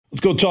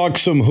Let's go talk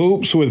some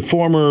hoops with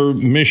former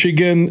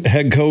Michigan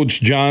head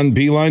coach John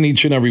Beilein.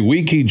 Each and every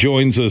week he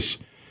joins us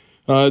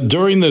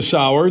during this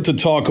hour to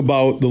talk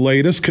about the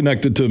latest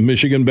connected to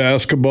Michigan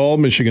basketball,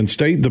 Michigan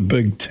State, the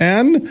Big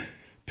Ten,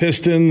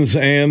 Pistons,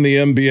 and the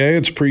NBA.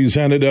 It's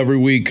presented every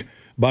week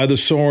by the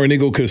Soaring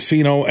Eagle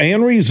Casino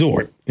and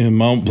Resort in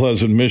Mount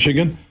Pleasant,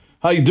 Michigan.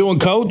 How you doing,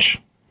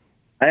 Coach?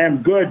 I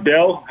am good,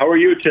 Bill. How are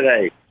you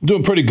today?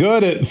 Doing pretty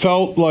good. It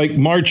felt like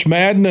March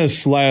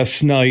Madness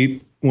last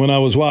night when I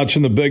was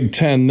watching the Big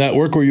Ten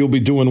Network, where you'll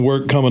be doing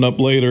work coming up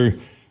later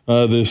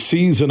this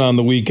season on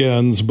the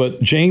weekends.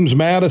 But James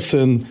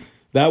Madison,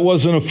 that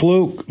wasn't a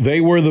fluke. They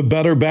were the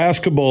better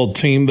basketball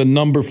team than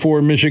number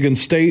 4 Michigan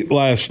State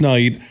last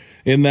night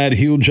in that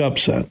huge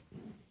upset.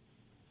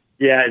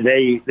 Yeah,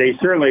 they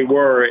certainly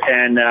were.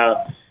 And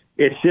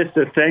it's just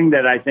a thing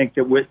that I think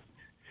that with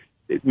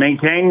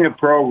maintaining the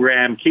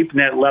program, keeping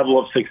that level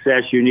of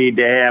success you need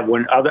to have.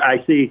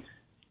 I see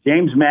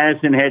James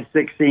Madison had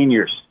 6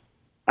 seniors.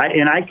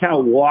 I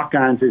count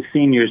walk-ons as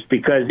seniors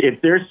because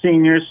if they're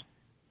seniors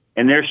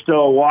and they're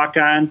still a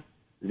walk-on,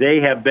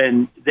 they have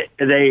been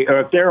or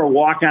if they're a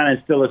walk-on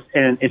and still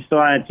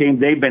on a team,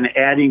 they've been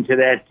adding to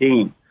that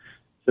team.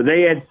 So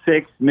they had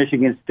 6.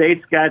 Michigan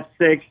State's got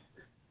 6.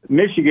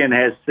 Michigan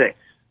has 6.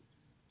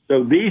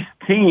 So these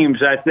teams,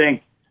 I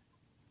think,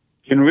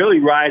 can really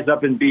rise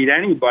up and beat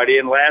anybody.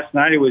 And last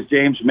night it was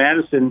James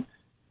Madison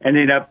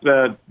ended up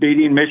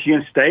beating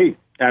Michigan State.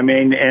 I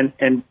mean,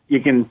 and you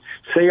can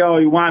say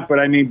all you want, but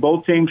I mean,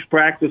 both teams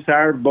practice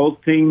hard.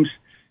 Both teams,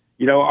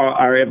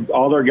 are have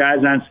all their guys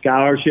on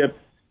scholarship.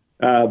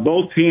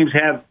 Both teams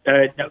have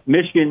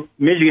Michigan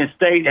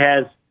State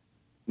has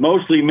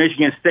mostly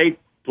Michigan State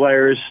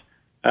players.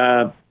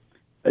 Other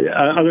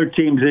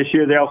teams this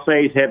year they'll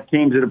face have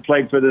teams that have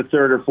played for the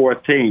 3rd or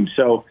 4th team.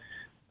 So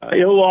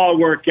it'll all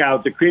work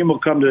out. The cream will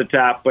come to the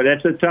top, but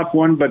that's a tough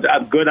one, but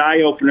a good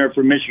eye-opener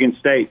for Michigan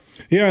State.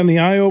 Yeah, and the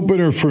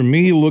eye-opener for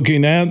me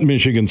looking at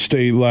Michigan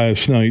State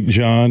last night,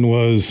 John,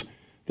 was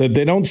that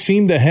they don't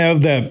seem to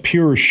have that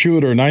pure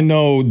shooter. And I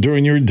know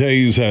during your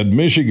days at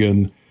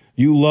Michigan,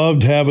 you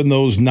loved having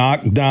those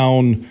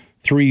knockdown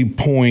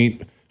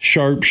three-point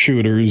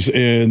sharpshooters.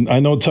 And I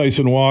know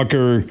Tyson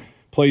Walker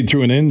played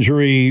through an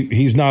injury.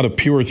 He's not a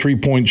pure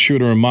three-point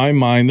shooter in my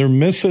mind. They're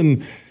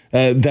missing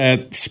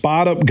that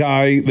spot-up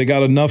guy. They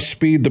got enough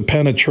speed to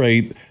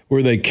penetrate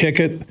where they kick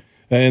it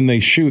and they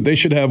shoot. They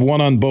should have one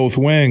on both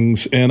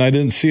wings, and I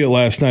didn't see it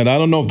last night. I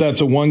don't know if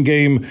that's a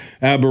one-game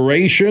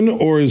aberration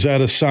or is that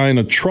a sign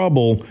of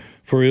trouble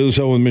for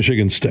Izzo and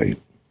Michigan State?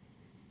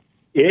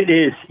 It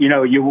is. You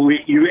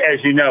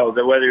as you know,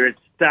 that whether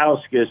it's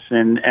Stauskas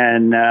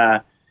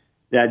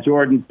and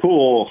Jordan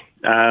Poole,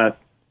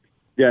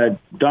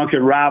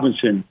 Duncan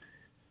Robinson,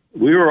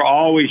 we were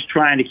always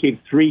trying to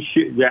keep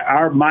 3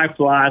 my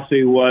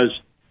philosophy was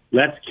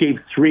let's keep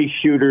 3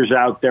 shooters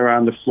out there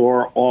on the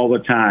floor all the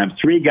time.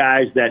 3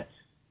 guys that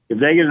if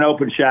they get an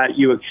open shot,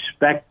 you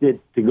expect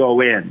it to go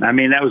in. I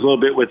mean, that was a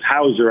little bit with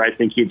Hauser, I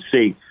think you'd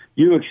see.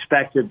 You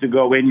expect it to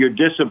go in. You're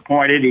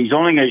disappointed. He's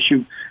only going to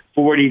shoot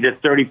 40 to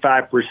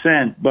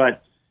 35%,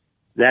 but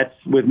that's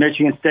with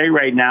Michigan State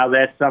right now.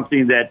 That's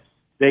something that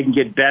they can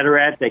get better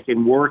at. They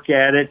can work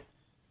at it.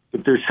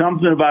 But there's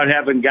something about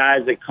having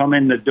guys that come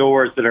in the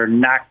doors that are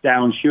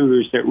knockdown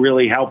shooters that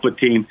really help a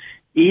team.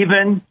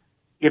 Even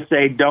if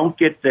they don't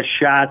get the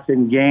shots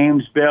in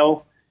games,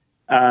 Bill,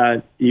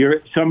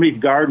 somebody's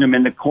guarding them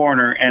in the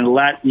corner and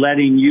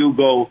letting you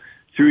go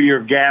through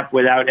your gap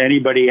without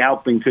anybody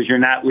helping because you're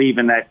not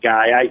leaving that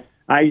guy.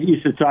 I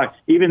used to talk,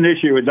 even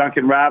this year with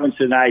Duncan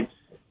Robinson, I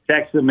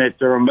text him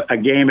during a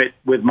game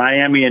with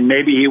Miami, and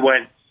maybe he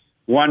went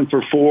 1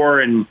 for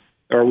 4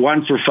 or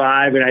 1 for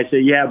 5, and I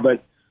said, yeah,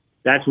 but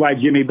that's why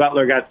Jimmy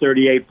Butler got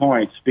 38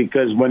 points,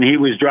 because when he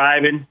was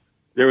driving,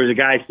 there was a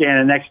guy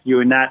standing next to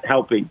you and not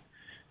helping.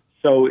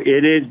 So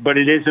it is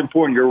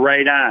important. You're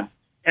right on.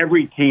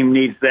 Every team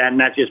needs that,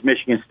 not just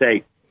Michigan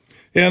State.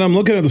 Yeah, and I'm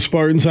looking at the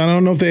Spartans. I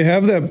don't know if they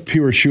have that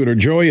pure shooter.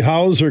 Joey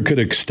Hauser could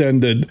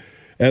extend it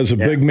as a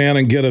big man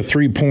and get a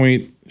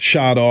 3-point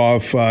shot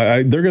off.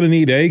 They're going to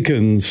need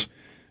Akins.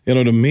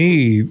 To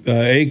me,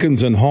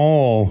 Akins and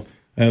Hall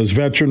as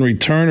veteran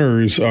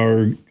returners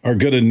are going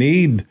to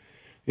need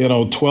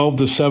 12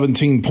 to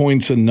 17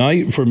 points a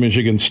night for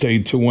Michigan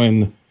State to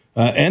win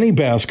any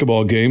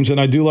basketball games. And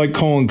I do like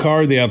Colin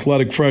Carr, the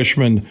athletic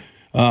freshman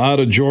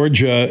out of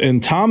Georgia.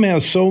 And Tom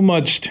has so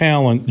much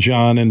talent,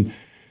 John. And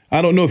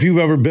I don't know if you've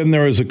ever been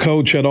there as a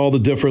coach at all the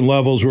different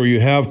levels where you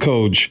have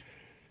coached.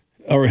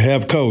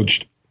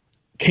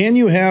 Can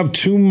you have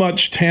too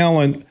much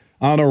talent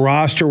on a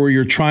roster where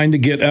you're trying to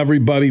get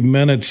everybody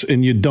minutes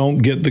and you don't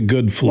get the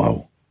good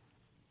flow?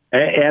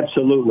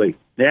 Absolutely.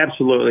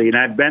 Absolutely. And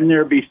I've been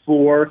there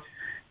before,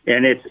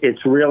 and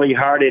it's really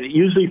hard. It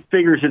usually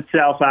figures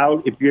itself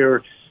out if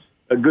you're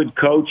a good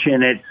coach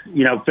and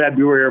it's,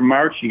 February or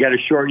March, you got to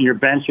shorten your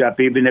bench up,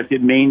 even if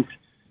it means,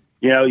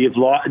 you've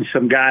lost,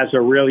 some guys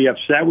are really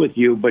upset with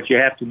you, but you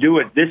have to do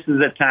it. This is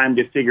the time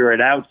to figure it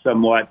out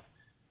somewhat.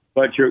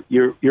 But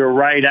you're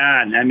right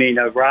on. I mean,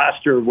 a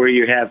roster where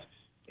you have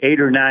 8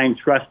 or 9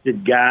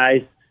 trusted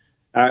guys,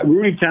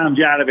 Rudy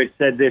Tomjanovich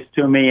said this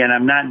to me, and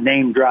I'm not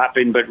name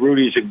dropping, but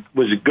Rudy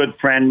was a good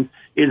friend,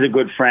 is a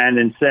good friend,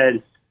 and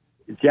said,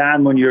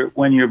 John, when you're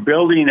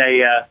building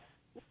a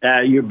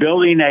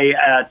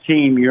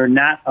team, you're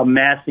not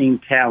amassing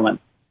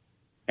talent,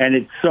 and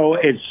it's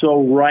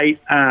so right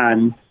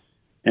on,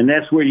 and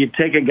that's where you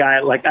take a guy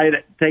like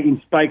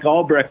taking Spike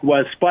Albrecht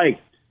was Spike.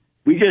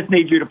 We just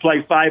need you to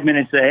play 5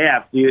 minutes a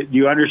half. Do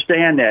you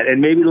understand that?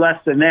 And maybe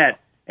less than that,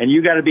 and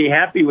you got to be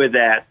happy with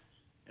that.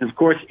 And of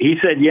course, he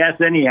said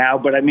yes anyhow,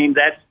 but I mean,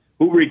 that's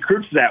who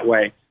recruits that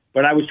way.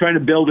 But I was trying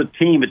to build a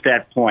team at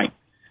that point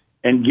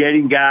and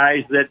getting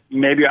guys that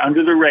maybe are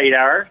under the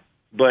radar,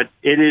 but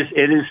it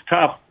is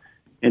tough.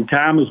 And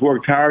Tom has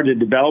worked hard to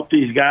develop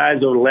these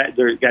guys.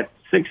 They've got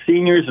 6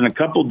 seniors and a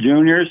couple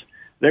juniors.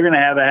 They're going to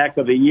have a heck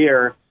of a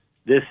year.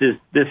 This is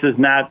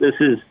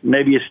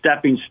maybe a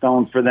stepping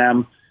stone for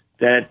them.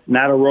 That's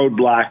not a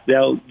roadblock.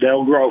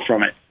 They'll grow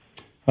from it.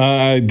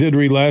 I did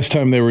read last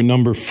time they were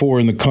number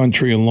 4 in the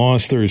country and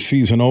lost their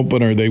season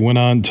opener. They went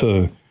on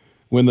to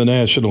win the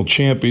national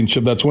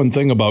championship. That's one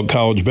thing about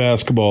college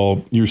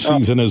basketball. Your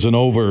season isn't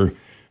over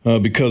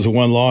because of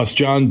one loss.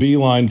 John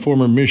Beilein,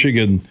 former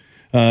Michigan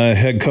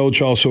head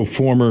coach, also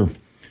former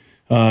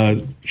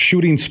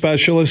shooting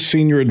specialist,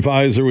 senior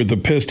advisor with the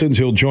Pistons.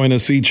 He'll join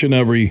us each and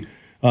every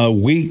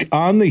week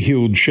on the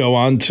Huge Show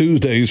on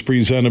Tuesdays,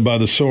 presented by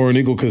the Soaring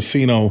Eagle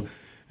Casino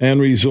and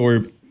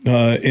Resort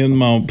in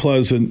Mount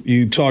Pleasant.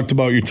 You talked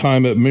about your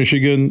time at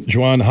Michigan.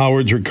 Juwan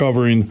Howard's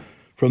recovering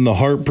from the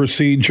heart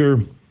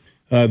procedure.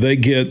 They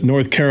get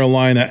North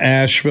Carolina,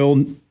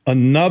 Asheville,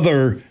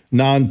 another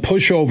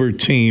non-pushover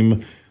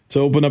team to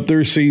open up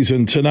their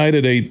season tonight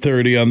at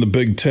 8:30 on the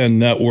Big Ten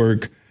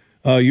Network.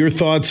 Your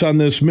thoughts on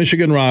this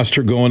Michigan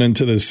roster going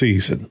into the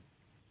season?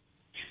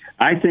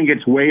 I think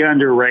it's way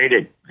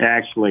underrated,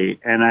 actually.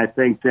 And I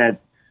think that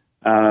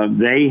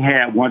they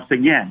have, once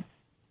again,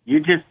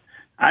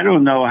 I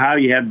don't know how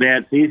you have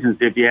bad seasons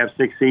if you have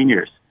 6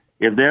 seniors.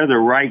 If they're the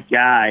right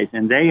guys,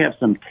 and they have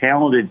some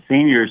talented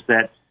seniors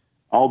that,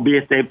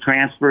 albeit they've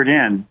transferred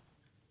in,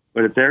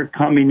 but if they're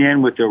coming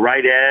in with the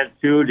right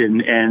attitude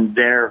and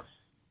they're,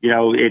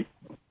 I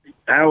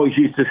always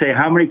used to say,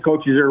 how many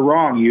coaches are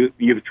wrong?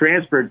 You've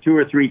transferred 2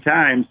 or 3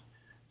 times,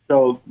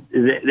 so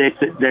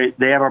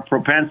they have a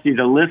propensity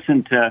to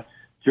listen to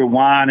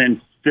Juwan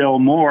and Phil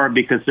more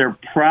because they're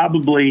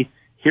probably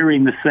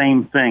hearing the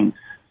same things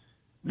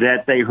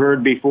that they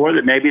heard before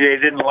that maybe they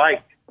didn't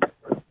like.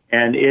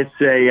 And it's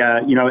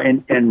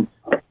and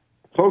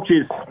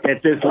coaches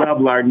at this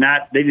level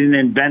they didn't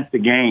invent the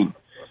game.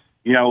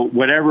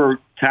 Whatever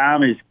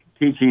Tom is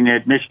teaching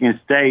at Michigan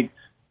State,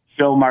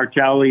 Phil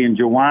Martelli and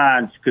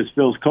Juwan, because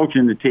Phil's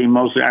coaching the team,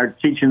 mostly are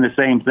teaching the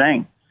same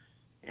thing.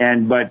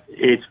 But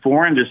it's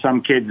foreign to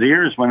some kids'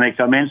 ears when they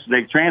come in, so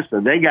they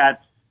transfer. They got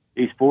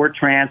these 4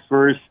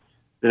 transfers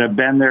that have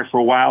been there for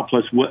a while,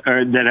 plus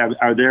that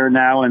are there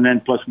now, and then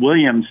plus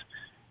Williams.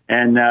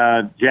 And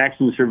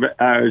Jackson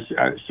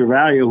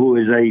Cervallo, who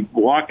is a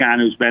walk-on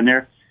who's been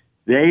there,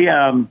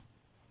 they're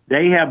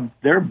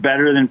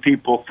better than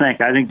people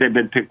think. I think they've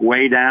been picked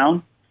way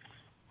down.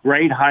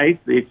 Great height.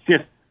 It's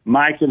just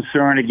my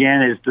concern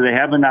again is, do they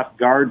have enough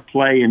guard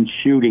play and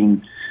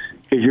shooting?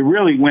 Because you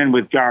really win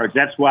with guards.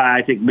 That's why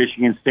I think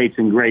Michigan State's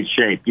in great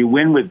shape. You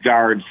win with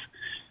guards,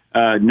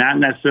 not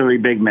necessarily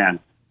big men.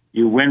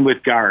 You win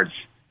with guards,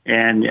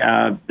 and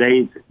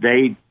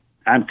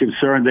I'm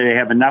concerned that they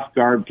have enough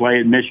guard play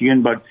at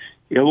Michigan, but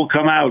it will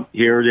come out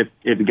here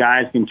if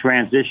guys can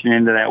transition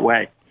into that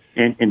way,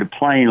 into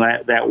playing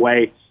that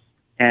way,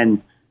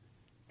 and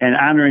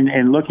honoring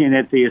and looking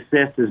at the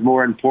assist is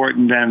more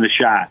important than the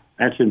shot.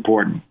 That's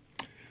important.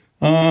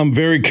 I'm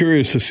very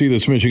curious to see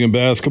this Michigan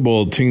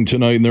basketball team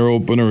tonight in their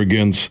opener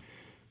against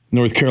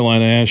North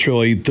Carolina.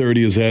 Asheville,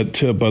 8:30 is that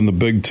tip on the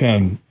Big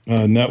Ten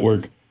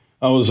Network.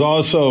 I was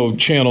also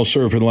channel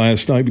surfing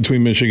last night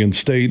between Michigan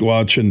State,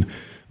 watching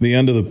the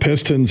end of the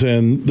Pistons,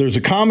 and there's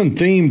a common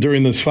theme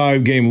during this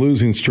 5-game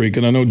losing streak.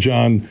 And I know,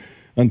 John,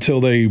 until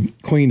they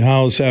cleaned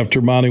house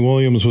after Monty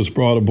Williams was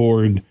brought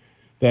aboard,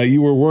 that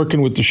you were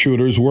working with the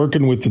shooters,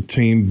 working with the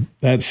team,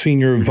 that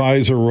senior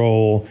advisor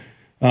role.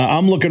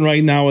 I'm looking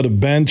right now at a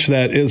bench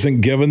that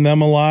isn't giving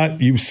them a lot.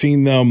 You've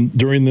seen them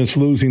during this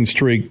losing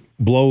streak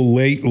blow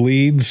late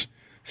leads,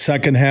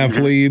 second half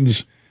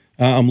leads.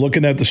 I'm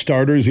looking at the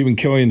starters, even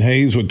Killian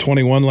Hayes with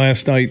 21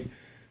 last night.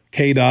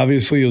 Cade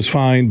obviously is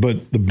fine,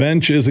 but the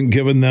bench isn't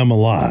giving them a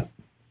lot.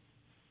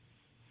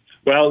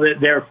 Well,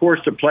 they're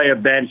forced to play a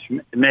bench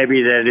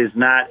maybe that is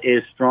not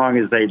as strong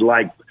as they'd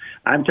like.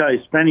 I'm telling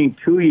you, spending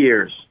 2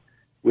 years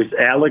with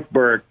Alec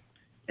Burke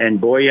and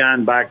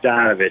Bojan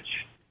Bogdanovic,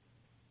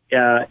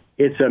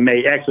 it's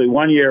amazing. Actually,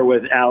 1 year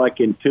with Alec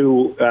and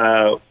 2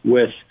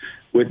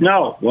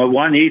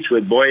 one each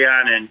with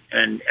Bojan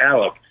and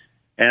Alec.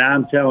 And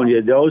I'm telling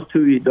you, those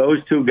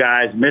two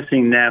guys,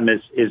 missing them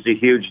is a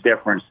huge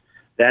difference.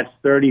 That's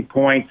 30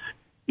 points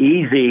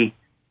easy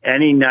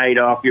any night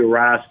off your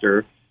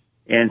roster.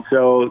 And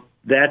so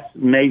that's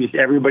maybe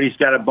everybody's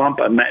got a bump.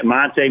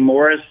 Monte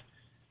Morris,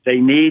 they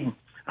need.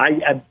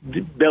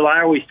 Bill,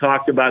 I always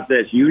talked about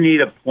this. You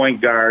need a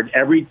point guard.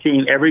 Every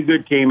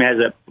good team has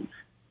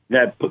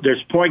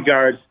there's point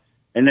guards,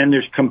 and then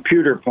there's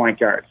computer point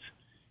guards.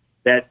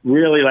 That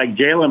really, like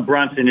Jalen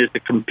Brunson is the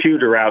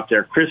computer out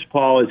there. Chris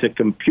Paul is a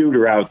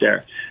computer out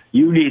there.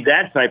 You need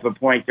that type of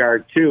point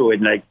guard too.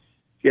 And like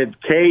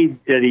Cade,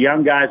 the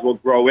young guys will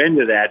grow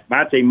into that.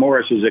 Monte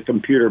Morris is a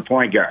computer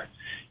point guard,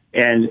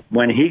 and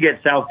when he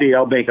gets healthy,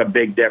 he'll make a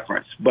big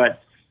difference.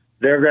 But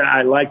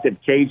I like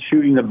that Cade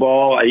shooting the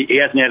ball. He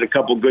hasn't had a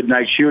couple good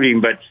nights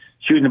shooting, but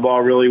shooting the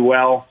ball really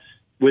well.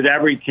 With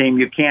every team,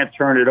 you can't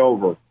turn it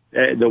over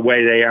the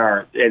way they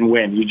are and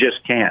win. You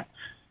just can't.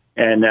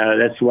 And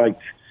that's like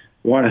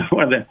one of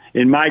the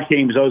in my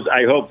teams.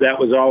 I hope that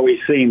was always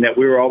seen, that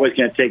we were always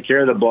going to take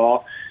care of the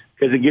ball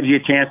because it gives you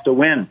a chance to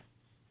win.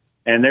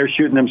 And they're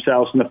shooting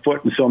themselves in the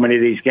foot in so many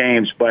of these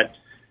games. But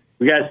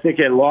we got to stick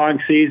at a long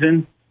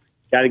season.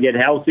 Got to get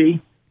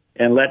healthy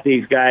and let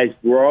these guys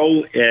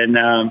grow. And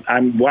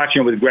I'm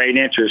watching it with great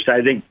interest.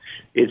 I think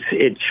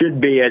it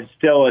should be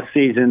still a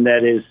season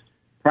that is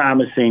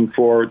promising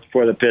for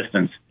the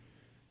Pistons.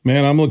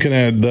 Man, I'm looking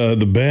at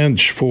the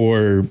bench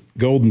for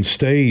Golden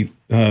State,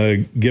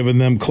 giving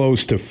them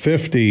close to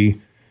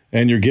 50,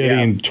 and you're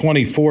getting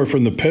 24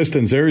 from the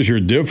Pistons. There's your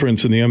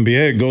difference in the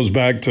NBA. It goes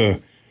back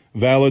to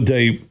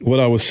validate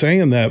what I was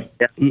saying, that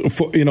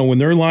when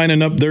they're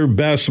lining up their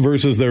best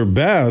versus their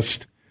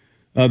best,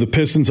 the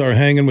Pistons are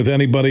hanging with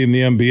anybody in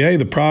the NBA.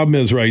 The problem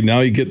is right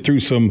now you get through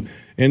some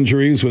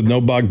injuries with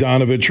no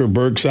Bogdanovich or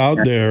Burks out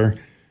there,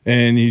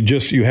 and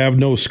you have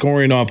no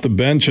scoring off the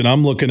bench. And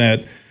I'm looking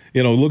at,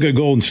 look at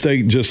Golden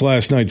State just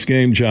last night's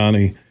game,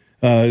 Johnny.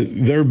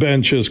 Their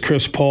bench is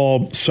Chris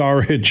Paul,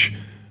 Saric,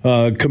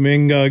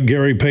 Kuminga,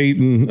 Gary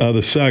Payton,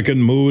 the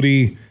second,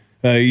 Moody.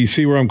 You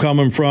see where I'm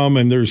coming from?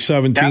 And there's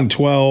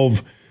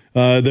 17-12.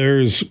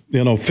 There's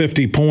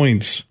 50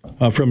 points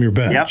from your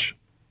bench.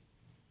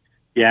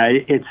 Yeah,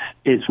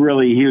 it's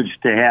really huge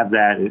to have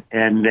that,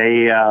 and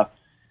they,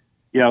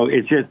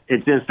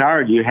 it's just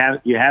hard. You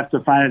have to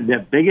find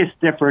the biggest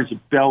difference,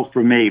 Bill,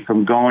 for me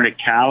from going to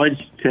college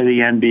to the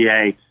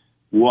NBA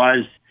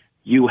was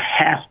you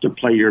have to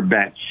play your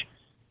bench.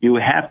 You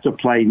have to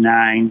play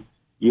 9.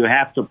 You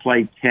have to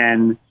play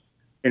 10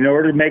 in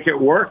order to make it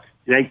work.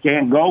 They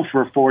can't go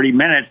for 40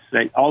 minutes.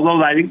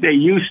 Although I think they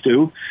used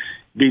to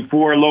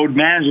before load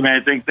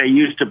management. I think they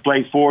used to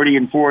play 40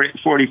 and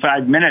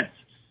 45 minutes.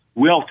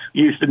 Wilt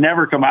used to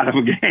never come out of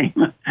a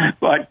game,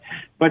 but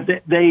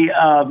they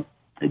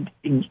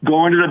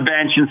going to the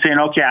bench and saying,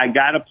 okay, I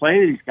got to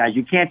play these guys.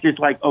 You can't just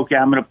okay,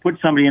 I'm going to put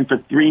somebody in for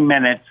 3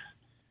 minutes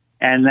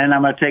and then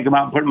I'm going to take them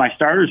out and put my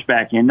starters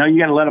back in. No, you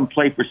got to let them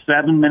play for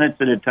 7 minutes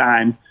at a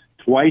time,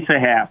 twice a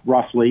half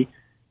roughly,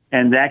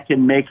 and that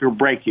can make or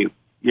break you.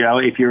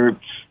 If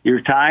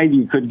you're tied,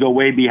 you could go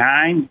way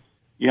behind,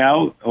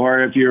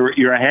 or if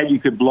you're ahead, you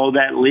could blow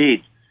that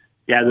lead.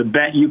 Yeah,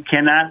 you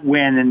cannot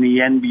win in the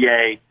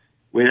NBA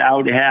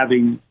without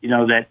having,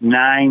 that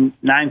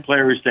nine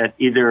players that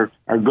either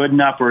are good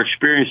enough or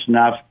experienced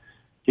enough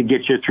to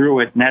get you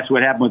through it. And that's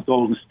what happened with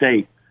Golden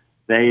State.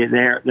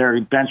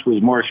 Their bench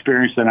was more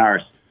experienced than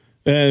ours.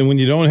 And when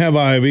you don't have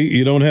Ivy,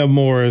 you don't have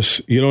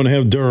Morris, you don't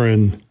have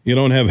Duran, you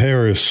don't have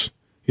Harris,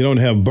 you don't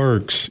have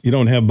Burks, you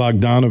don't have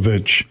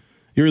Bogdanovich,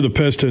 you're the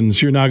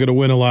Pistons, you're not going to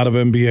win a lot of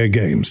NBA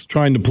games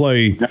trying to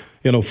play,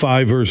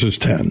 5 versus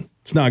 10.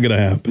 It's not going to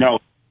happen. No.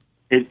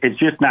 It's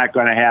just not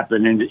going to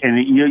happen, and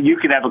you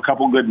could have a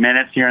couple good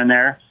minutes here and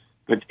there,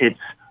 but you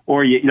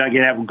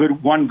can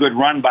have one good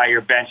run by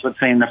your bench. Let's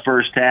say in the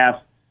first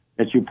half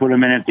that you put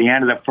them in at the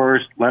end of the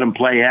first, let them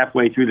play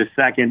halfway through the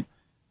second,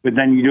 but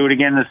then you do it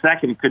again in the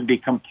second. It could be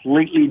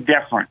completely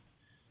different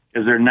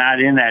because they're not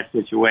in that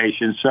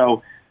situation.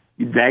 So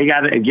they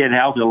got to get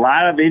healthy. A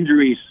lot of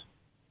injuries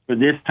for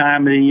this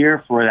time of the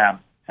year for them.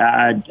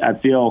 I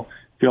feel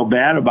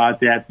bad about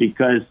that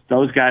because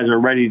those guys are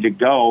ready to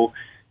go.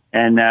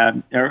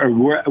 And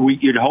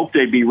you'd hope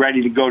they'd be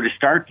ready to go to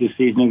start the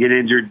season and get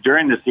injured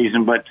during the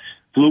season. But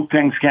fluke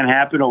things can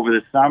happen over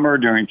the summer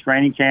during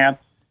training camp.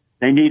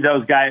 They need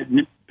those guys.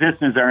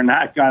 Pistons are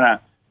not going to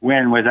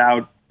win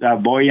without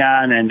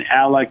Bojan and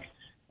Alec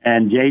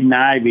and Jaden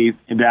Ivey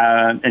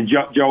and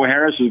Joe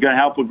Harris, who's going to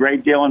help a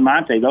great deal in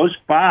Monte. Those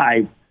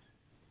five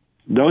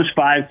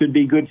could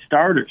be good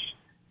starters.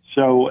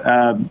 So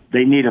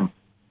they need them.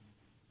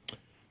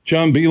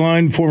 John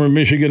Beilein, former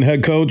Michigan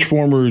head coach,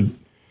 former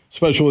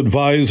special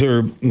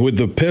advisor with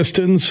the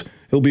Pistons.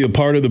 He'll be a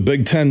part of the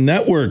Big Ten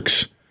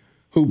Network's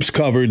hoops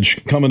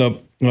coverage coming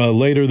up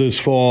later this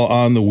fall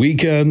on the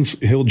weekends.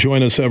 He'll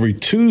join us every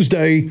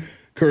Tuesday,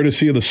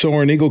 courtesy of the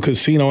Soaring Eagle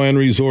Casino and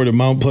Resort in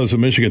Mount Pleasant,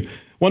 Michigan.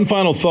 One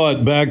final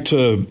thought back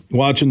to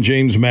watching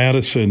James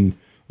Madison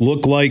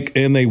look like,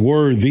 and they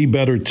were the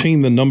better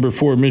team than number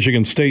 4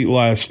 Michigan State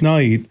last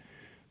night.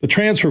 The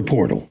transfer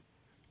portal.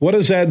 What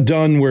has that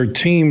done where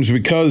teams,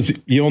 because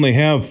you only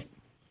have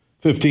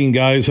 15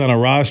 guys on a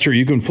roster,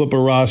 you can flip a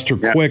roster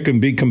quick and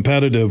be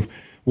competitive.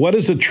 What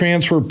has the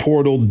transfer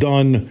portal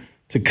done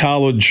to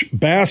college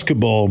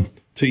basketball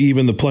to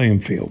even the playing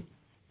field?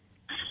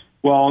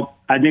 Well,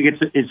 I think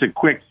it's a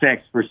quick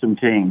fix for some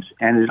teams,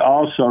 and it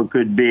also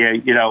could be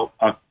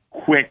a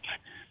quick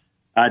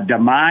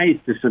demise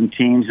to some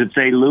teams if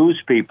they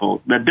lose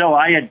people. But Bill,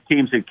 I had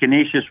teams at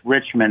Canisius,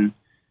 Richmond,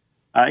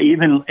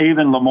 even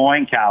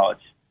Lemoyne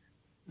College,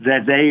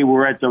 that they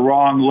were at the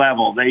wrong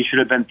level. They should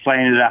have been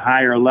playing at a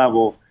higher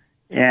level,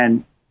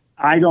 and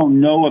I don't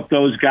know if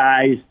those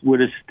guys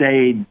would have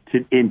stayed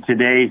in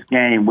today's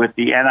game with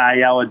the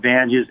NIL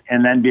advantages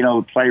and then being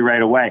able to play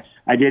right away.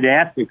 I did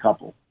ask a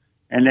couple,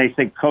 and they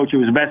said, Coach, it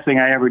was the best thing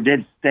I ever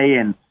did, stay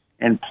in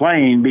and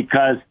playing,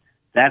 because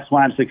that's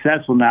why I'm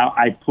successful now.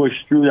 I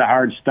pushed through the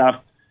hard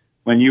stuff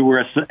when you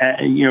were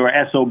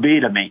SOB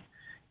to me.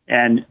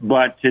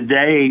 But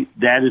today,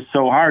 that is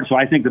so hard. So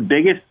I think the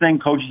biggest thing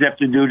coaches have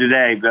to do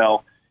today,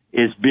 Bill,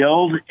 is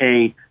build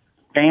a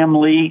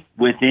family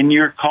within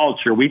your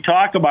culture. We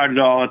talk about it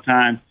all the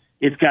time.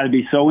 It's got to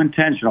be so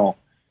intentional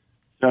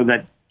so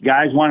that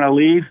guys want to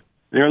leave,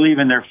 they're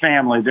leaving their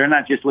family. They're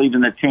not just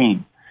leaving the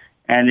team.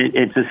 And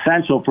it's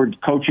essential for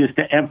coaches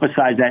to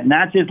emphasize that,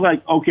 not just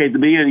like, okay, at the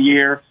beginning of the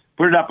year,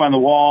 put it up on the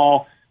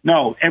wall.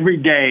 No, every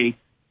day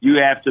you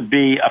have to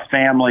be a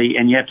family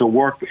and you have to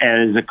work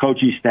as a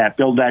coaching staff,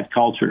 build that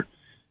culture,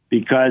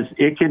 because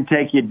it can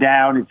take you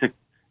down.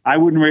 I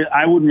wouldn't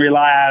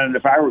rely on it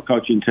if I were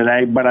coaching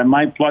today, but I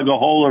might plug a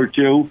hole or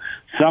two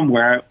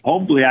somewhere.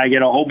 Hopefully I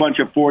get a whole bunch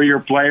of 4-year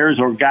players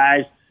or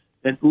guys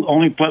that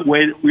only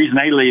reason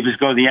they leave is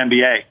go to the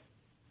NBA.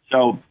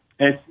 So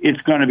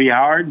it's going to be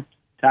hard.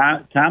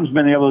 Tom's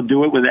been able to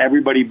do it with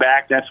everybody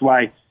back. That's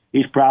why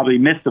he's probably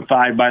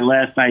mystified by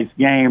last night's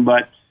game.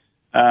 But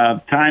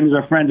time is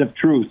a friend of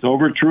truth.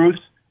 Over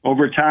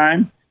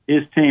time,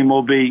 his team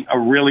will be a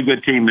really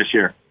good team this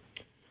year.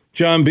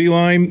 John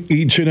Beilein,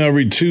 each and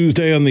every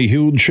Tuesday on the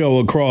Huge Show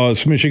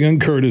across Michigan,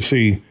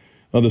 courtesy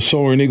of the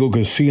Soaring Eagle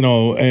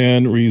Casino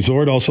and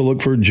Resort. Also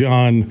look for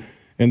John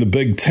and the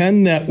Big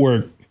Ten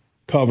Network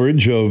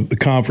coverage of the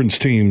conference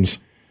teams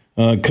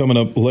coming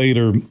up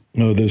later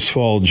this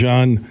fall.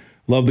 John,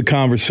 love the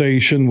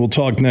conversation. We'll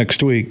talk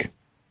next week.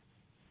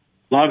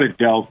 Love it,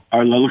 Bill.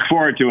 I look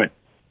forward to it.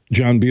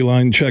 John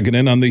Beilein checking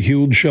in on the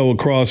Huge Show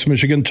across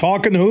Michigan,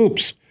 talking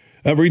hoops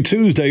every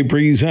Tuesday,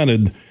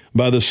 presented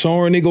by the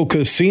Soaring Eagle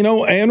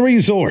Casino and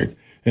Resort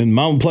in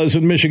Mount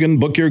Pleasant, Michigan.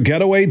 Book your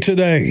getaway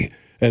today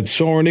at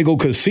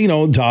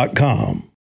SoaringEagleCasino.com.